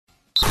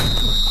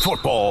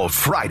Football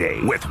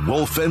Friday with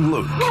Wolf and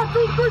Luke.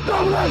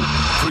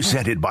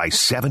 Presented by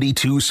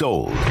 72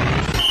 Sold.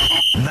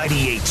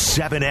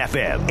 98.7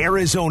 FM,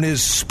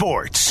 Arizona's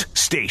sports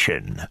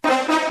station.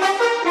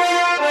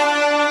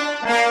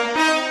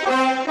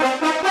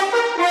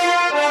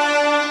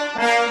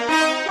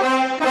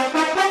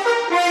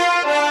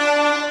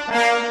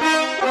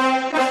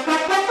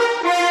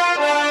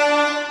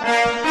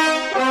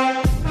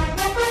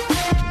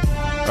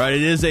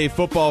 It is a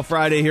Football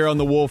Friday here on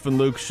the Wolf and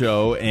Luke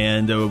Show,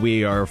 and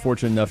we are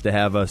fortunate enough to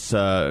have us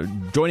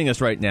joining us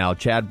right now.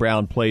 Chad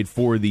Brown played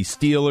for the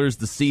Steelers,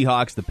 the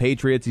Seahawks, the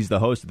Patriots. He's the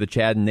host of the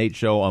Chad and Nate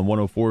Show on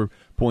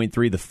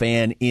 104.3 The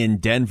Fan in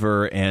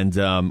Denver, and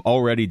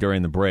already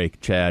during the break,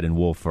 Chad and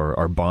Wolf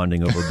are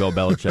bonding over Bill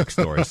Belichick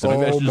stories. So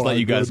maybe I should just let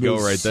you guys go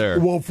right there.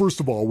 Well,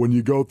 first of all, when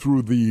you go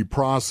through the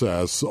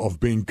process of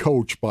being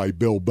coached by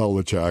Bill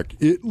Belichick,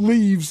 it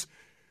leaves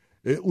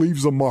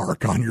a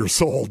mark on your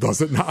soul,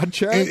 does it not,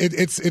 Chad?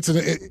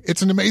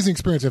 It's an amazing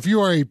experience. If you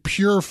are a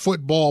pure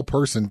football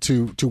person,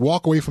 to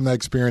walk away from that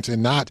experience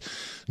and not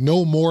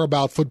know more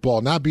about football,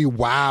 not be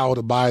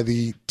wowed by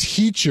the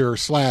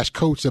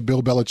teacher/coach that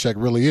Bill Belichick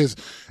really is,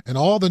 and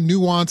all the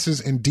nuances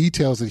and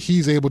details that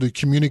he's able to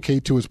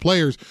communicate to his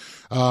players.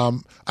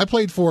 I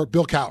played for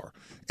Bill Cowher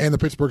and the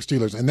Pittsburgh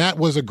Steelers, and that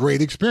was a great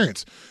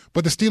experience.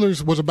 But the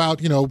Steelers was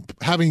about,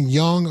 having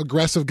young,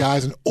 aggressive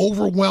guys and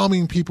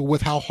overwhelming people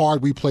with how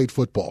hard we played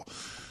football.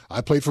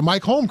 I played for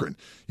Mike Holmgren.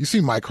 You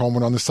see Mike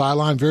Holmgren on the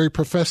sideline, very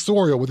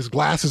professorial with his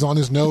glasses on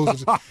his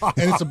nose.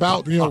 And it's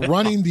about,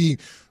 running the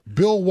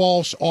Bill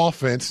Walsh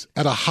offense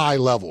at a high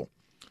level.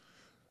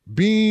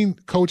 Being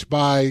coached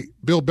by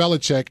Bill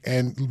Belichick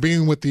and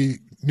being with the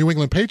New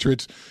England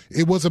Patriots,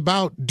 it was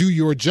about do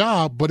your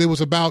job, but it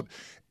was about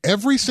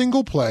every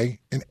single play,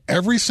 in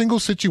every single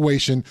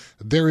situation,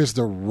 there is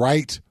the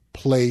right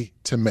play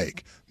to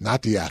make.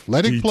 Not the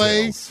athletic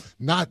play,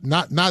 not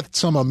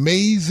some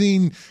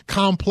amazing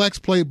complex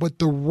play, but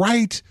the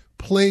right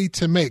play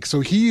to make. So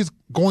he is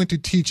going to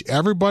teach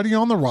everybody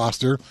on the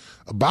roster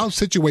about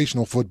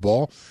situational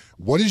football.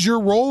 What is your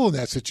role in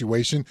that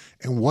situation,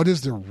 and what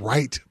is the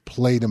right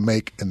play to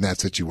make in that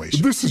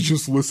situation? This is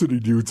just listening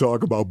to you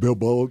talk about Bill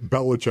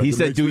Belichick. He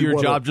said do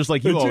your job just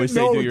like you always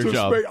say do your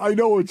job. I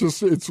know,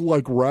 it's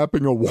like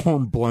wrapping a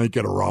warm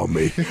blanket around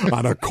me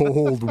on a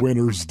cold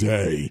winter's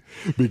day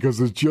because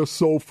it's just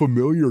so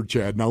familiar,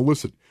 Chad. Now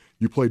listen,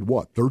 you played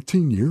what,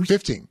 13 years?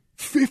 15.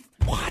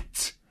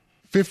 What?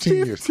 15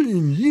 years.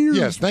 15 years.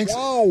 Yes, thanks.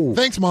 Wow.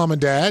 Thanks, Mom and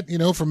Dad,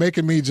 for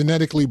making me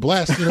genetically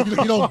blessed. You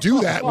don't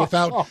do that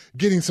without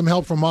getting some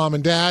help from Mom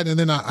and Dad. And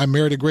then I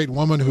married a great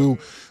woman who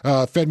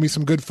fed me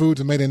some good foods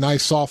and made a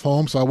nice soft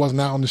home, so I wasn't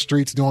out on the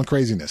streets doing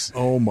craziness.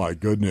 Oh, my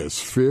goodness.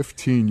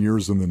 15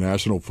 years in the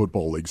National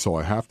Football League. So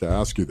I have to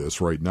ask you this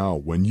right now.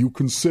 When you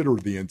consider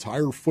the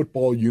entire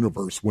football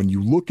universe, when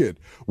you look at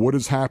what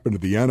has happened to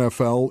the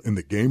NFL in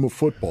the game of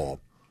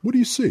football, what do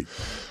you see?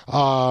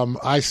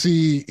 I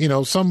see, a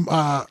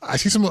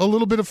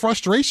little bit of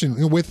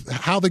frustration with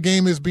how the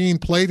game is being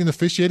played and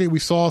officiated. We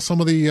saw some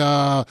of the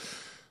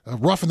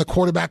roughing the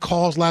quarterback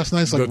calls last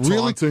night. It's like, the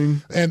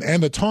taunting. Really?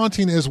 And the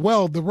taunting as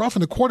well. The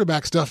roughing the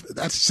quarterback stuff,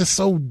 that's just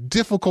so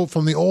difficult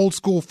from the old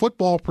school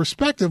football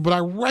perspective. But I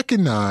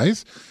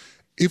recognize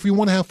if we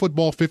want to have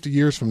football 50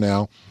 years from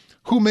now,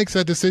 who makes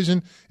that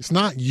decision? It's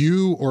not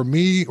you or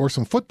me or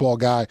some football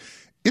guy.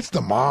 It's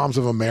the moms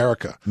of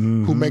America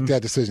who make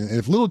that decision. And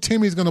if little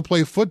Timmy's going to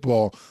play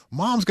football,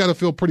 mom's got to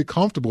feel pretty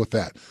comfortable with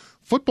that.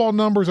 Football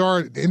numbers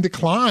are in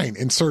decline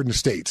in certain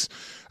states.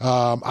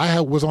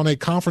 I was on a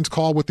conference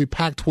call with the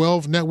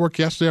Pac-12 network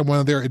yesterday. I'm one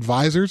of their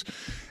advisors.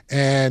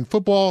 And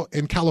football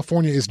in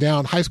California is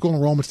down. High school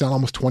enrollment's down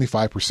almost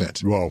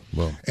 25%. Whoa.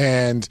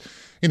 And,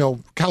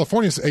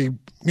 California's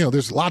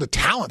there's a lot of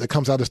talent that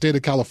comes out of the state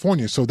of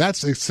California. So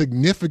that's a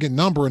significant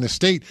number in a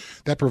state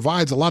that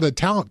provides a lot of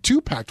talent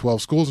to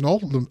Pac-12 schools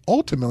and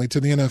ultimately to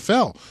the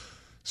NFL.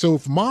 So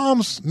if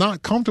mom's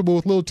not comfortable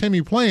with little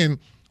Timmy playing,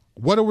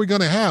 what are we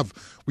going to have?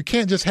 We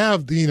can't just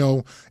have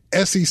the,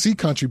 SEC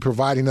country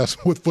providing us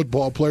with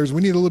football players.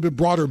 We need a little bit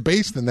broader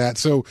base than that.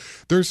 So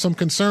there's some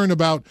concern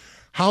about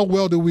how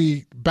well do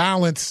we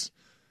balance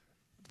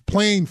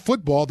playing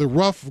football, the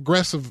rough,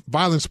 aggressive,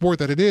 violent sport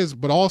that it is,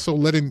 but also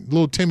letting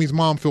little Timmy's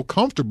mom feel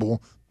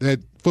comfortable that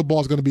football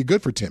is going to be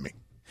good for Timmy.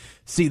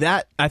 See,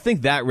 I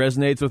think that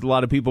resonates with a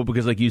lot of people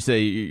because, like you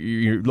say,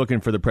 you're looking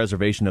for the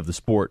preservation of the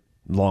sport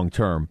long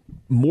term,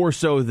 more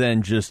so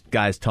than just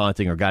guys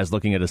taunting or guys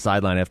looking at a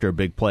sideline after a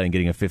big play and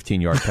getting a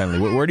 15-yard penalty.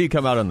 Where do you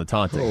come out on the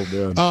taunting?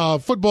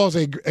 Football is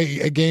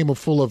a game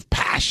full of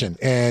passion,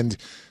 and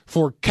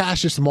for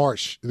Cassius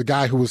Marsh, the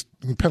guy who was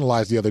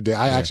penalized the other day,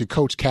 I actually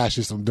coached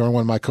Cassius during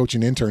one of my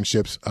coaching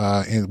internships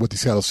with the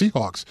Seattle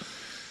Seahawks.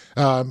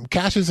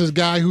 Cassius is a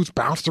guy who's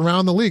bounced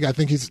around the league. I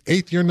think he's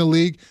 8th year in the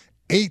league,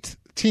 eighth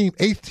team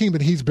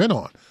that he's been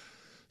on.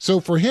 So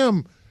for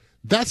him,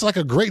 that's like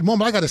a great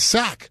moment. I got a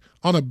sack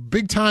on a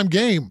big-time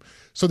game.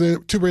 So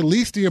to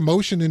release the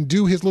emotion and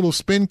do his little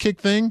spin kick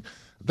thing,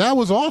 that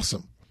was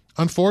awesome.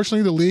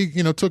 unfortunately, the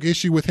league, took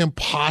issue with him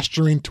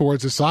posturing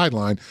towards the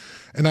sideline.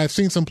 And I've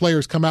seen some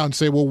players come out and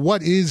say, well,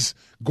 what is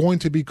going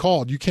to be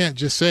called? You can't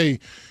just say,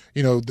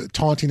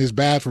 taunting is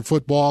bad for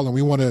football and we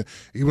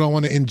don't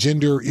want to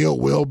engender ill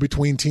will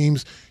between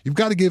teams. You've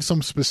got to give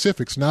some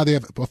specifics. Now they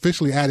have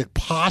officially added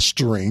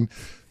posturing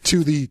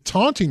to the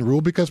taunting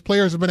rule because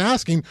players have been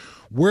asking,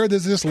 where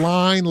does this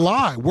line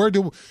lie? Where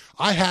do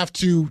I have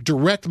to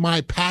direct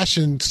my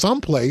passion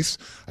someplace?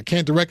 I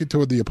can't direct it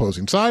toward the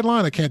opposing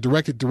sideline. I can't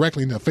direct it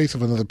directly in the face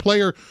of another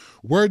player.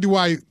 Where do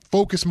I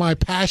focus my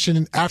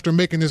passion after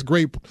making this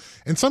great,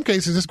 in some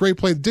cases, this great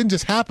play didn't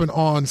just happen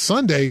on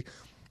Sunday.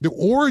 The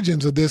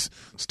origins of this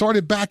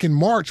started back in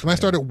March when I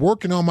started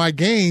working on my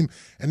game,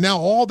 and now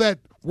all that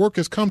work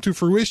has come to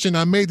fruition.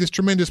 I made this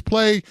tremendous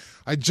play.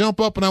 I jump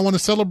up and I want to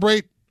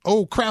celebrate.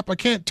 Oh, crap, I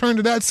can't turn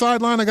to that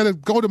sideline. I got to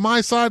go to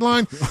my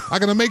sideline. I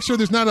got to make sure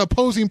there's not an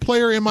opposing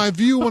player in my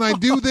view when I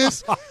do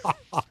this.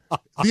 The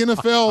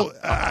NFL,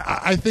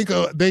 I think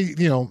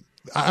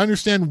I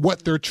understand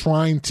what they're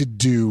trying to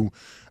do,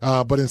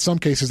 but in some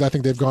cases, I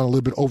think they've gone a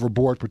little bit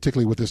overboard,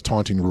 particularly with this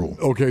taunting rule.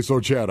 Okay, so,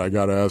 Chad, I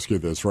got to ask you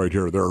this right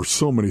here. There are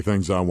so many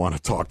things I want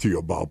to talk to you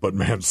about, but,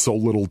 man, so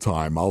little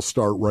time. I'll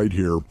start right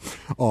here.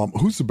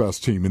 Who's the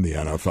best team in the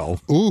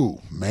NFL?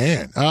 Ooh,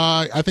 man.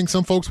 I think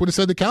some folks would have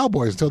said the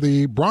Cowboys until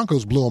the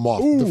Broncos blew them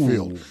off the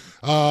field.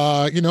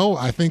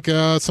 I think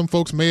some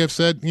folks may have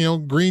said,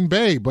 Green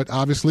Bay, but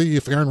obviously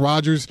if Aaron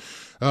Rodgers,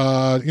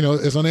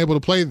 is unable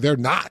to play, they're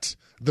not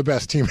the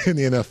best team in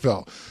the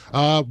NFL.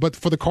 But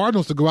for the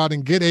Cardinals to go out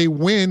and get a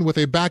win with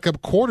a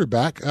backup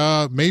quarterback,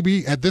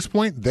 maybe at this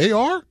point they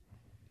are.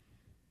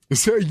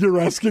 So you're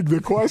asking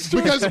the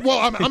question? Because, well,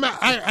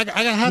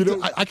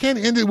 I can't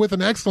end it with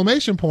an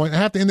exclamation point. I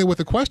have to end it with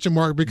a question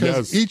mark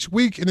because each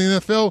week in the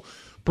NFL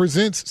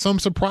presents some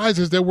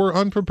surprises that we're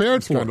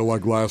unprepared for. Kind of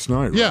like last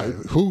night, yeah, right?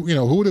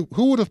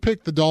 Who would have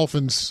picked the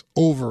Dolphins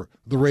over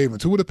the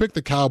Ravens? Who would have picked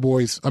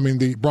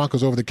the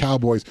Broncos over the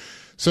Cowboys?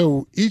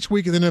 So each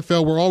week in the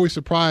NFL, we're always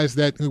surprised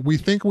that we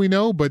think we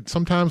know, but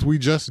sometimes we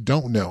just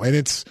don't know. And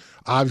it's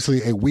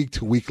obviously a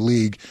week-to-week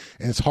league,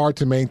 and it's hard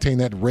to maintain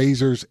that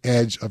razor's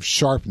edge of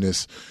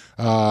sharpness.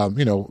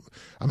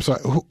 I'm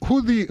sorry,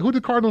 who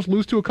did Cardinals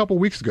lose to a couple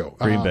weeks ago?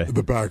 Green Bay.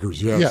 The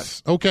Packers, yes.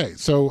 Yes, okay.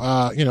 So,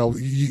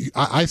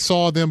 I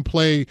saw them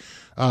play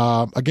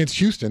against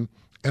Houston,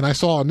 and I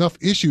saw enough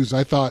issues.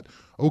 I thought,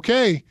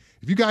 okay,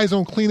 if you guys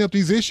don't clean up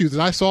these issues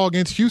that I saw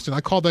against Houston, I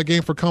called that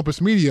game for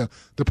Compass Media,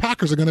 the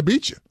Packers are going to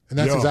beat you. And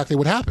that's exactly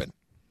what happened.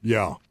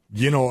 Yeah.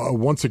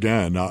 Once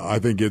again, I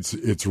think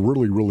it's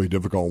really, really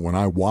difficult when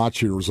I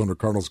watch Arizona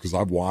Cardinals because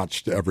I've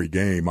watched every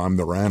game. I'm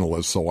their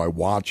analyst, so I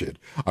watch it.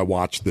 I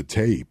watch the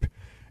tape.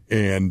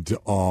 And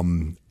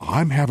I'm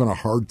having a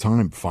hard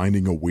time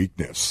finding a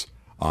weakness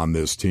on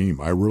this team.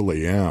 I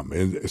really am.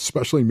 And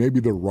especially maybe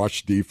the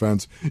rush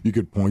defense. You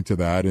could point to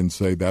that and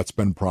say that's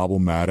been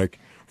problematic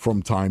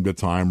from time to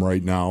time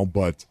right now.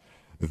 But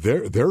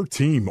their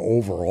team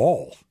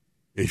overall,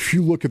 if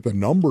you look at the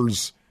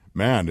numbers,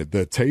 man,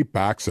 the tape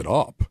backs it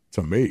up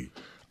to me.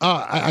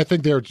 I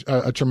think they're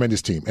a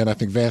tremendous team, and I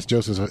think Vance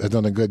Joseph has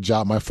done a good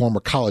job. My former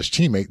college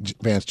teammate,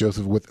 Vance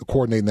Joseph, with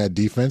coordinating that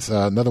defense.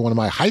 Another one of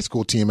my high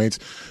school teammates,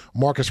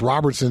 Marcus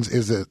Robertson,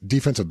 is the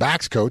defensive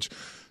backs coach.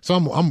 So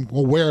I'm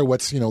aware of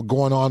what's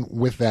going on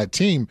with that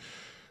team.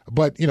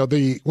 But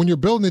when you're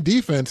building the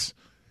defense,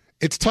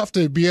 it's tough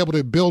to be able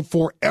to build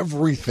for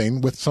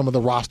everything with some of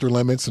the roster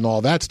limits and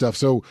all that stuff.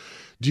 So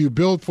do you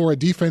build for a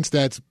defense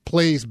that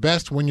plays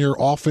best when your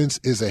offense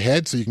is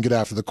ahead so you can get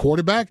after the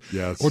quarterback?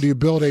 Yes. Or do you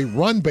build a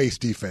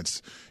run-based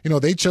defense?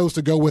 They chose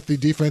to go with the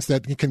defense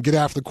that can get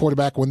after the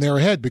quarterback when they're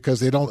ahead because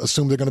they don't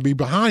assume they're going to be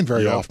behind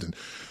very often.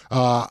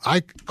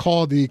 I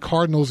called the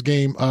Cardinals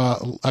game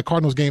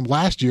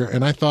last year,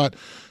 and I thought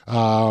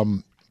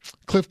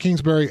Cliff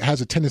Kingsbury has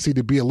a tendency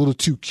to be a little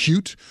too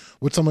cute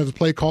with some of his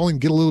play calling,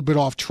 get a little bit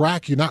off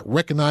track. You're not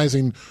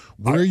recognizing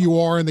where you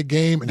are in the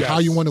game and how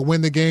you want to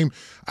win the game.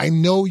 I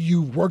know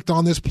you worked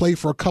on this play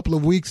for a couple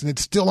of weeks and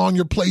it's still on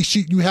your play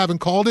sheet. You haven't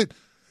called it.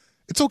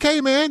 It's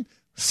okay, man.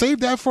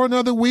 Save that for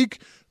another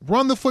week.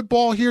 Run the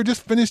football here.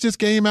 Just finish this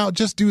game out.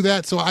 Just do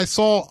that. So I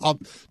saw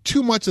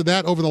too much of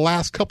that over the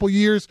last couple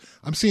years.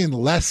 I'm seeing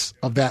less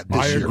of that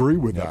this year. I agree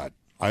with that.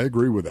 I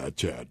agree with that,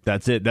 Chad.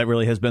 That's it. That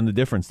really has been the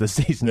difference this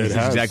season. This is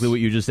exactly what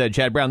you just said.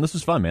 Chad Brown, this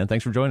was fun, man.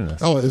 Thanks for joining us.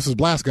 Oh, this was a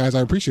blast, guys.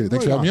 I appreciate it.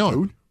 Thanks for having me on.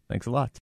 Dude. Thanks a lot.